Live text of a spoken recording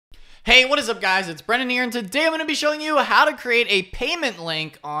Hey, what is up guys? It's Brendan here, and today I'm going to be showing you how to create a payment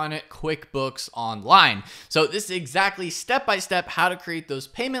link on QuickBooks Online. So this is exactly step-by-step how to create those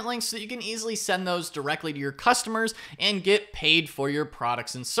payment links so that you can easily send those directly to your customers and get paid for your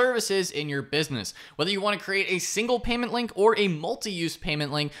products and services in your business. Whether you want to create a single payment link or a multi-use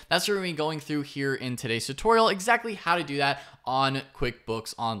payment link, that's what we're going to be going through here in today's tutorial, exactly how to do that on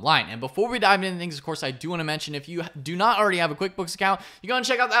QuickBooks Online. And before we dive into things, of course, I do want to mention if you do not already have a QuickBooks account, you go and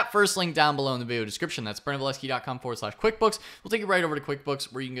check out that first link down below in the video description. That's brendanvalesky.com/QuickBooks. We'll take you right over to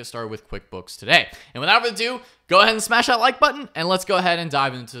QuickBooks where you can get started with QuickBooks today. And without further ado, go ahead and smash that like button and let's go ahead and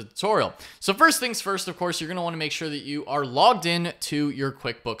dive into the tutorial. So first things first, of course, you're going to want to make sure that you are logged in to your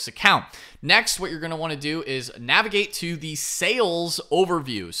QuickBooks account. Next, what you're going to want to do is navigate to the sales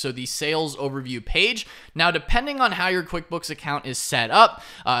overview. So the sales overview page. Now, depending on how your QuickBooks account is set up,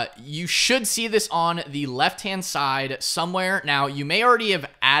 you should see this on the left-hand side somewhere. Now, you may already have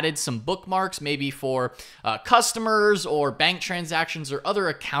added some bookmarks, maybe for customers or bank transactions or other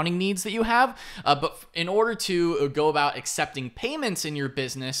accounting needs that you have. But in order to go about accepting payments in your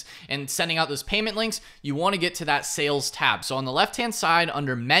business and sending out those payment links, you want to get to that sales tab. So on the left-hand side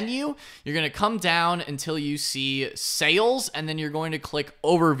under menu, you're going to come down until you see sales, and then you're going to click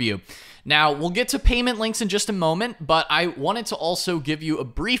overview. Now, we'll get to payment links in just a moment, but I wanted to also give you a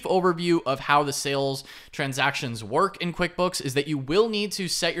brief overview of how the sales transactions work in QuickBooks. Is that you will need to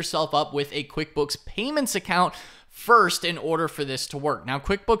set yourself up with a QuickBooks Payments account first in order for this to work. Now,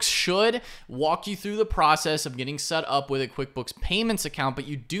 QuickBooks should walk you through the process of getting set up with a QuickBooks Payments account, but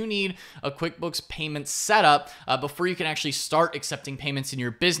you do need a QuickBooks Payments setup before you can actually start accepting payments in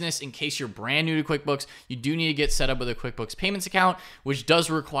your business. In case you're brand new to QuickBooks, you do need to get set up with a QuickBooks Payments account, which does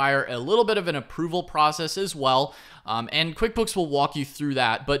require a little bit of an approval process as well. And QuickBooks will walk you through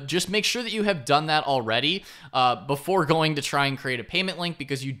that, but just make sure that you have done that already before going to try and create a payment link,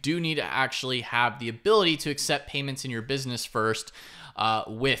 because you do need to actually have the ability to accept payments in your business first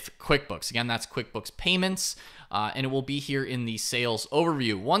with QuickBooks. Again, that's QuickBooks Payments. And it will be here in the sales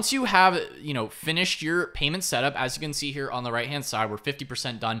overview. Once you have, finished your payment setup, as you can see here on the right-hand side, we're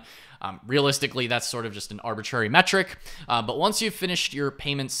 50% done. Realistically, that's sort of just an arbitrary metric. But once you've finished your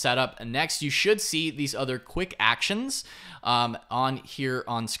payment setup, next you should see these other quick actions on here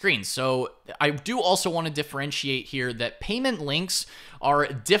on screen. So I do also want to differentiate here that payment links are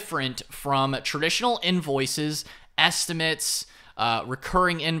different from traditional invoices, estimates,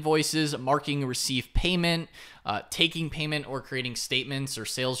 recurring invoices, marking receive payment, taking payment, or creating statements or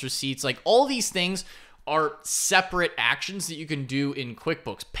sales receipts. Like, all these things are separate actions that you can do in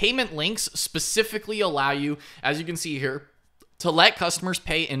QuickBooks. Payment links specifically allow you, as you can see here, to let customers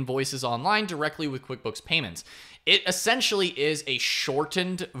pay invoices online directly with QuickBooks Payments. It essentially is a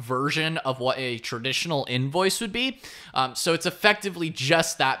shortened version of what a traditional invoice would be. So it's effectively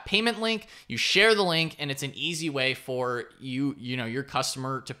just that payment link. You share the link, and it's an easy way for your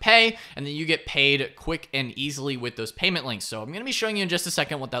customer to pay, and then you get paid quick and easily with those payment links. So I'm going to be showing you in just a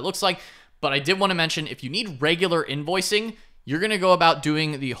second what that looks like. But I did want to mention, if you need regular invoicing, you're going to go about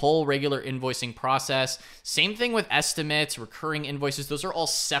doing the whole regular invoicing process. Same thing with estimates, recurring invoices. Those are all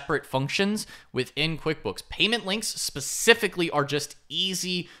separate functions within QuickBooks. Payment links specifically are just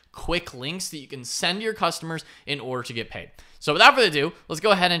easy, quick links that you can send to your customers in order to get paid. So without further ado, let's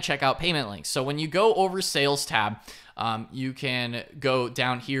go ahead and check out payment links. So when you go over Sales tab, you can go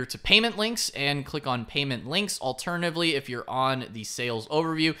down here to Payment Links and click on Payment Links. Alternatively, if you're on the Sales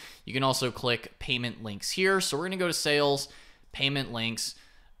Overview, you can also click Payment Links here. So we're going to go to Sales, Payment Links,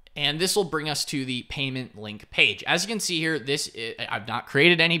 and this will bring us to the payment link page. As you can see here, I've not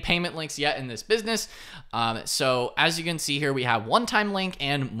created any payment links yet in this business. So as you can see here, we have one-time link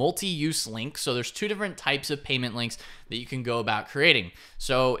and multi-use link. So there's two different types of payment links that you can go about creating.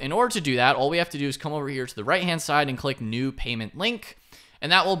 So in order to do that, all we have to do is come over here to the right-hand side and click New Payment Link.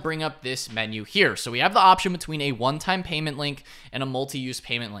 And that will bring up this menu here. So we have the option between a one-time payment link and a multi-use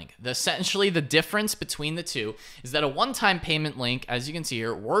payment link. Essentially, the difference between the two is that a one-time payment link, as you can see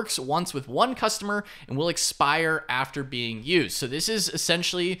here, works once with one customer and will expire after being used. So this is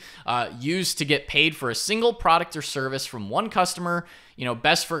essentially used to get paid for a single product or service from one customer.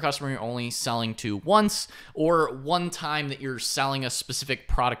 Best for a customer you're only selling to once, or one time that you're selling a specific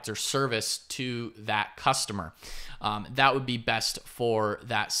product or service to that customer. That would be best for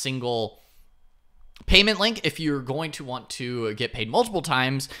that single payment link. If you're going to want to get paid multiple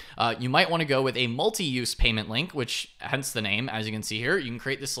times, you might want to go with a multi-use payment link, which hence the name. As you can see here, you can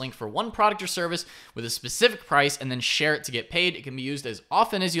create this link for one product or service with a specific price and then share it to get paid. It can be used as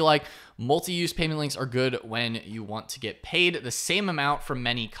often as you like, Multi-use payment links are good when you want to get paid the same amount from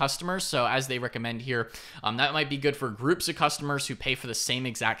many customers. So as they recommend here, that might be good for groups of customers who pay for the same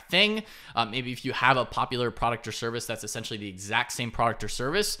exact thing. Maybe if you have a popular product or service that's essentially the exact same product or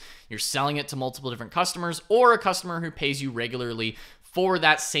service, you're selling it to multiple different customers, or a customer who pays you regularly for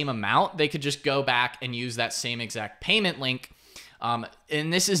that same amount, they could just go back and use that same exact payment link.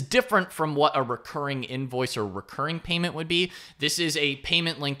 And this is different from what a recurring invoice or recurring payment would be. This is a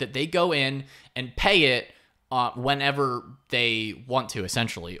payment link that they go in and pay it whenever they want to,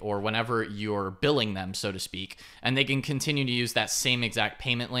 essentially, or whenever you're billing them, so to speak. And they can continue to use that same exact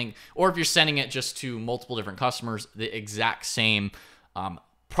payment link. Or if you're sending it just to multiple different customers, the exact same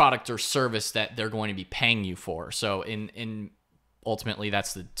product or service that they're going to be paying you for. So ultimately,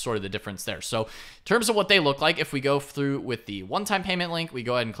 that's the sort of the difference there. So in terms of what they look like, if we go through with the one-time payment link, we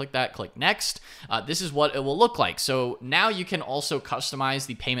go ahead and click that, click next. This is what it will look like. So now you can also customize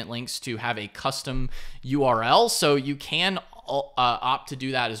the payment links to have a custom URL. So you can opt to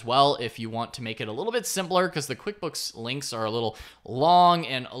do that as well if you want to make it a little bit simpler, because the QuickBooks links are a little long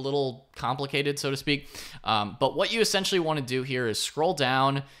and a little complicated, so to speak. But what you essentially want to do here is scroll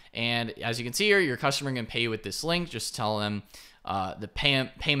down, and as you can see here, your customer can pay you with this link. Just tell them the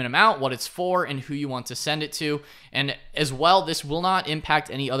payment amount, what it's for, and who you want to send it to. And as well, this will not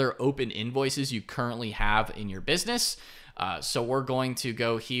impact any other open invoices you currently have in your business. So we're going to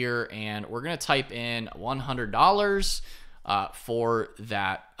go here and we're going to type in $100 for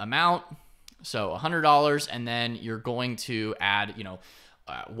that amount. So $100, and then you're going to add,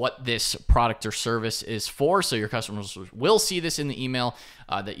 what this product or service is for. So your customers will see this in the email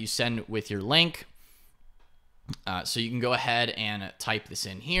that you send with your link. So you can go ahead and type this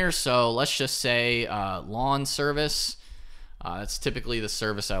in here. So let's just say lawn service. That's typically the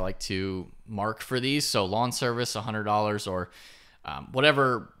service I like to mark for these. So lawn service, $100, or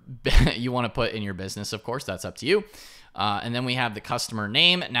whatever you want to put in your business, of course, that's up to you. And then we have the customer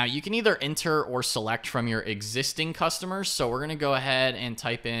name. Now you can either enter or select from your existing customers. So we're going to go ahead and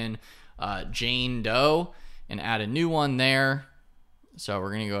type in Jane Doe and add a new one there. So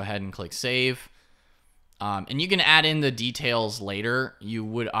we're going to go ahead and click save. And you can add in the details later. You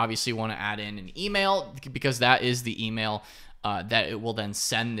would obviously want to add in an email, because that is the email that it will then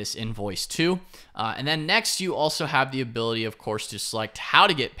send this invoice to. And then next, you also have the ability, of course, to select how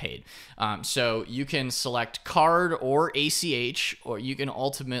to get paid. So you can select card or ACH, or you can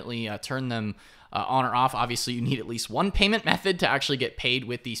ultimately turn them on or off. Obviously, you need at least one payment method to actually get paid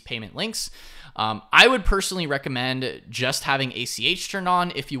with these payment links. I would personally recommend just having ACH turned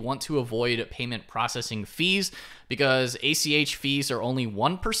on if you want to avoid payment processing fees, because ACH fees are only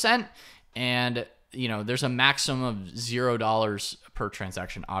 1%, and there's a maximum of $0 per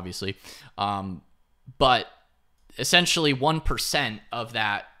transaction, obviously. But essentially 1% of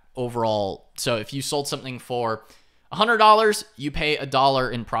that overall. So if you sold something for $100, you pay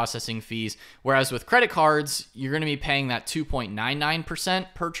 $1 in processing fees, whereas with credit cards, you're going to be paying that 2.99%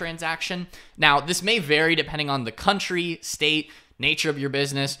 per transaction. Now, this may vary depending on the country, state, nature of your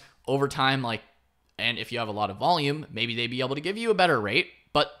business over time. And if you have a lot of volume, maybe they'd be able to give you a better rate.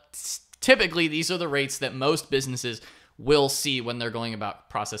 But typically, these are the rates that most businesses will see when they're going about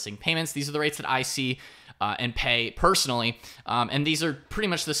processing payments. These are the rates that I see and pay personally. And these are pretty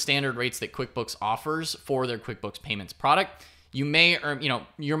much the standard rates that QuickBooks offers for their QuickBooks Payments product. You may, or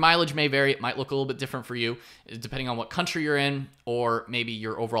your mileage may vary. It might look a little bit different for you depending on what country you're in, or maybe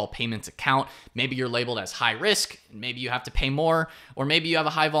your overall payments account. Maybe you're labeled as high risk, maybe you have to pay more, or maybe you have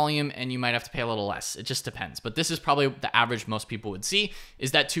a high volume and you might have to pay a little less. It just depends. But this is probably the average most people would see,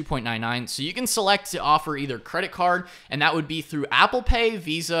 is that 2.99. So you can select to offer either credit card, and that would be through Apple Pay,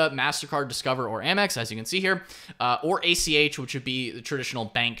 Visa, MasterCard, Discover, or Amex, as you can see here, or ACH, which would be the traditional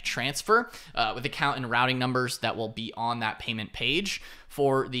bank transfer with account and routing numbers that will be on that payment page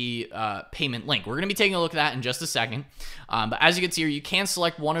for the payment link. We're going to be taking a look at that in just a second. But as you can see here, you can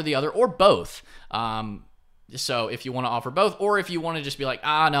select one or the other, or both. So if you want to offer both, or if you want to just be like,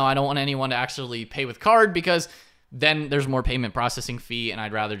 no, I don't want anyone to actually pay with card, because then there's more payment processing fee and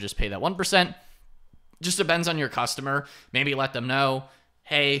I'd rather just pay that 1%. Just depends on your customer. Maybe let them know,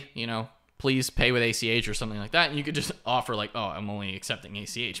 hey, please pay with ACH or something like that. And you could just offer I'm only accepting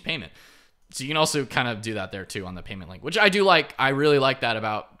ACH payment. So you can also kind of do that there too on the payment link, which I do like. I really like that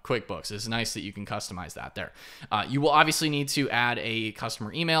about QuickBooks. It's nice that you can customize that there. You will obviously need to add a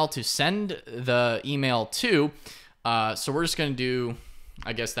customer email to send the email to. So we're just going to do,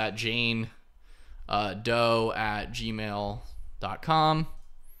 I guess, that Jane Doe at gmail.com.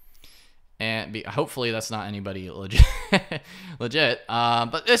 And hopefully that's not anybody legit.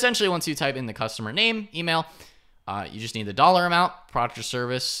 But essentially, once you type in the customer name, email, you just need the dollar amount, product or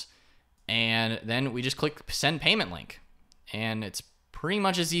service, and then we just click send payment link. And it's pretty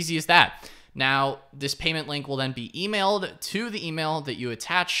much as easy as that. Now, this payment link will then be emailed to the email that you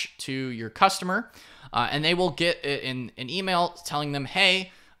attach to your customer, and they will get an email telling them,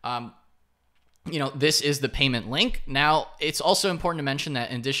 hey, this is the payment link. Now, it's also important to mention that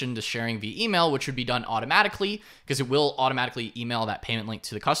in addition to sharing via email, which would be done automatically because it will automatically email that payment link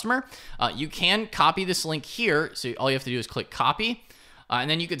to the customer, you can copy this link here. So all you have to do is click copy, and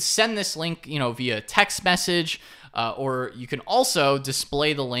then you could send this link, via text message, or you can also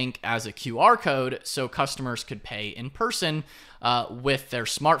display the link as a QR code so customers could pay in person with their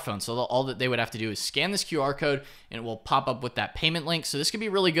smartphone. So all that they would have to do is scan this QR code and it will pop up with that payment link. So this could be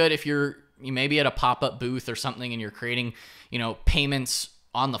really good if you may be at a pop-up booth or something and you're creating, payments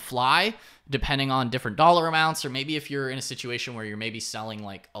on the fly, depending on different dollar amounts, or maybe if you're in a situation where you're maybe selling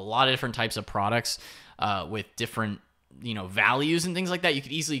like a lot of different types of products with different values and things like that, you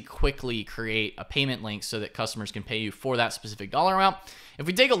could easily quickly create a payment link so that customers can pay you for that specific dollar amount. If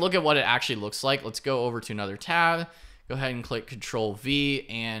we take a look at what it actually looks like, let's go over to another tab, go ahead and click Control V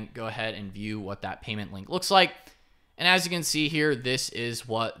and go ahead and view what that payment link looks like. And as you can see here, this is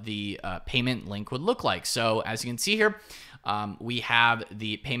what the payment link would look like. So as you can see here, we have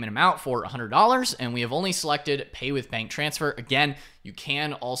the payment amount for $100 and we have only selected pay with bank transfer. Again, you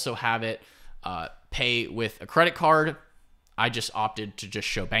can also have it pay with a credit card. I just opted to just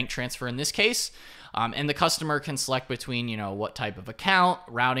show bank transfer in this case. And the customer can select between, what type of account,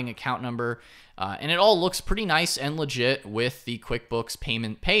 routing, account number, and it all looks pretty nice and legit with the QuickBooks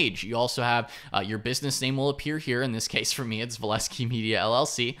payment page. You also have your business name will appear here. In this case, for me, it's Valesky Media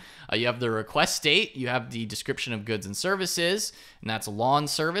LLC. You have the request date, you have the description of goods and services, and that's lawn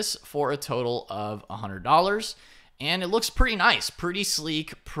service for a total of $100. And it looks pretty nice, pretty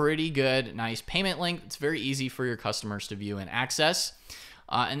sleek, pretty good, nice payment link. It's very easy for your customers to view and access.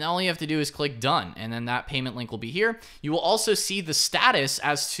 And all you have to do is click done, and then that payment link will be here. You will also see the status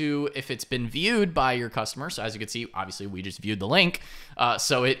as to if it's been viewed by your customer. So as you can see, obviously we just viewed the link.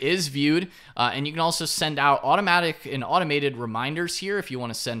 So it is viewed, and you can also send out automatic and automated reminders here if you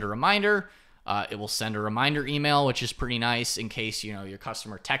want to send a reminder. It will send a reminder email, which is pretty nice in case, your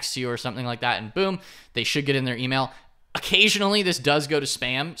customer texts you or something like that, and boom, they should get in their email. Occasionally, this does go to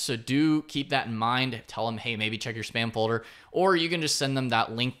spam, so do keep that in mind. Tell them, hey, maybe check your spam folder, or you can just send them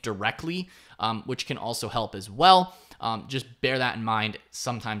that link directly, which can also help as well. Just bear that in mind.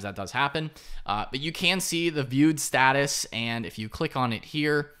 Sometimes that does happen, but you can see the viewed status, and if you click on it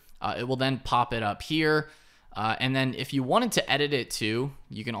here, it will then pop it up here. And then if you wanted to edit it too,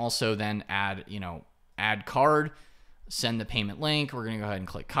 you can also then add, add card, send the payment link. We're going to go ahead and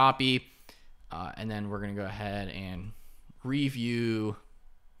click copy. And then we're going to go ahead and review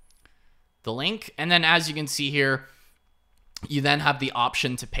the link. And then as you can see here, you then have the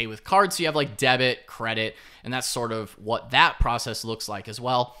option to pay with card. So you have like debit, credit, and that's sort of what that process looks like as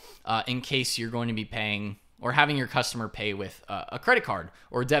well, in case you're going to be paying or having your customer pay with a credit card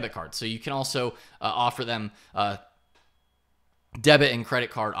or a debit card. So you can also offer them debit and credit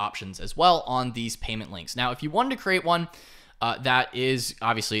card options as well on these payment links. Now, if you wanted to create one that is,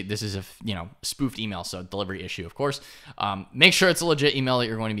 obviously, this is a spoofed email, so delivery issue, of course. Make sure it's a legit email that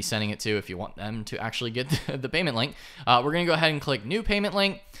you're going to be sending it to if you want them to actually get the payment link. We're going to go ahead and click New Payment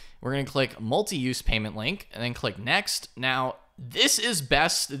Link. We're going to click Multi-Use Payment Link, and then click Next. Now, this is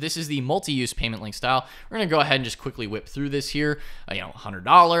best. This is the multi-use payment link style. We're going to go ahead and just quickly whip through this here.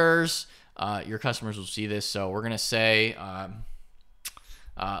 $100. Your customers will see this. So we're going to say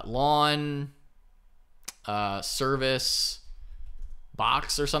lawn service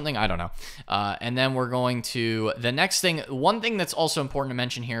box or something. I don't know. And then we're going to the next thing. One thing that's also important to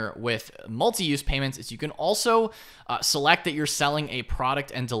mention here with multi-use payments is you can also select that you're selling a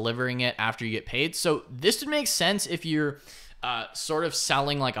product and delivering it after you get paid. So this would make sense if you're sort of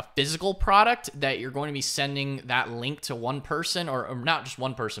selling like a physical product that you're going to be sending that link to one person, or not just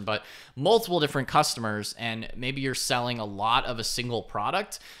one person, but multiple different customers. And maybe you're selling a lot of a single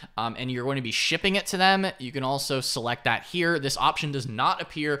product and you're going to be shipping it to them. You can also select that here. This option does not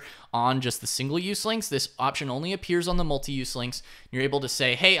appear on just the single use links. This option only appears on the multi-use links. You're able to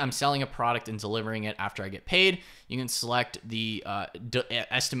say, hey, I'm selling a product and delivering it after I get paid. You can select the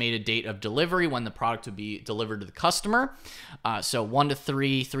estimated date of delivery when the product would be delivered to the customer. So 1 to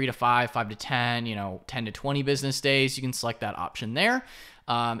 3, 3 to 5, 5 to 10, 10 to 20 business days. You can select that option there.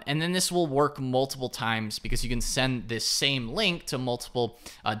 And then this will work multiple times because you can send this same link to multiple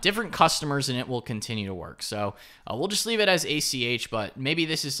different customers and it will continue to work. So we'll just leave it as ACH, but maybe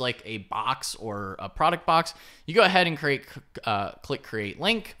this is like a box or a product box. You go ahead and click create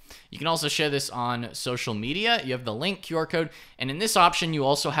link. You can also share this on social media. You have the link, QR code, and in this option, you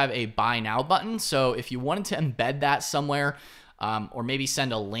also have a buy now button. So if you wanted to embed that somewhere, or maybe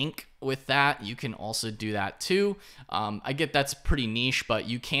send a link with that, you can also do that too. I get that's pretty niche, but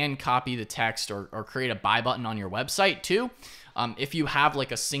you can copy the text or create a buy button on your website too. If you have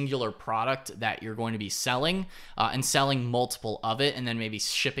like a singular product that you're going to be selling and selling multiple of it and then maybe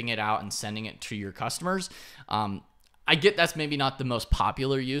shipping it out and sending it to your customers. I get that's maybe not the most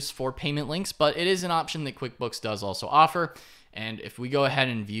popular use for payment links, but it is an option that QuickBooks does also offer. And if we go ahead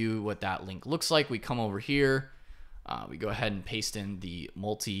and view what that link looks like, we come over here. We go ahead and paste in the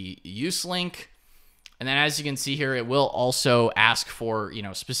multi-use link. And then as you can see here, it will also ask for,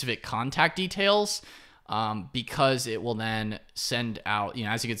 specific contact details because it will then send out,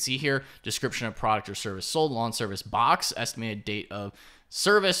 as you can see here, description of product or service sold, lawn service box, estimated date of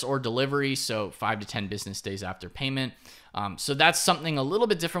service or delivery, so 5 to 10 business days after payment. So that's something a little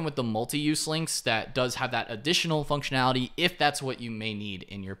bit different with the multi-use links that does have that additional functionality if that's what you may need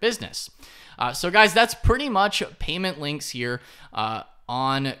in your business. So guys, that's pretty much payment links here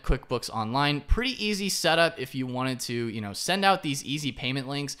on QuickBooks Online. Pretty easy setup if you wanted to, send out these easy payment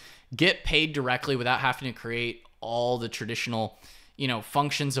links, get paid directly without having to create all the traditional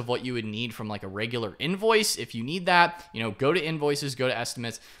functions of what you would need from like a regular invoice. If you need that, go to invoices, go to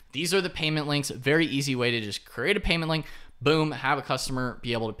estimates. These are the payment links. Very easy way to just create a payment link, boom, have a customer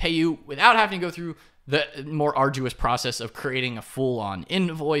be able to pay you without having to go through the more arduous process of creating a full-on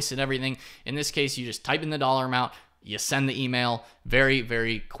invoice and everything. In this case, you just type in the dollar amount, you send the email. Very,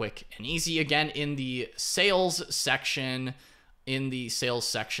 very quick and easy. Again, in the sales section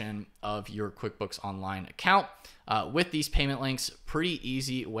of your QuickBooks Online account. With these payment links, pretty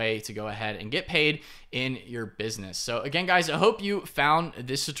easy way to go ahead and get paid in your business. So again, guys, I hope you found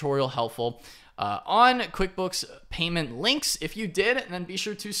this tutorial helpful on QuickBooks payment links. If you did, then be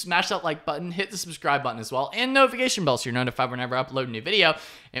sure to smash that like button, hit the subscribe button as well, and notification bell so you're notified whenever I upload a new video.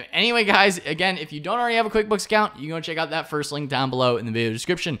 And anyway, guys, again, if you don't already have a QuickBooks account, you can go check out that first link down below in the video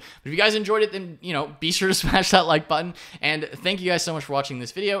description. But if you guys enjoyed it, then, be sure to smash that like button. And thank you guys so much for watching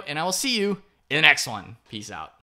this video, and I will see you in the next one. Peace out.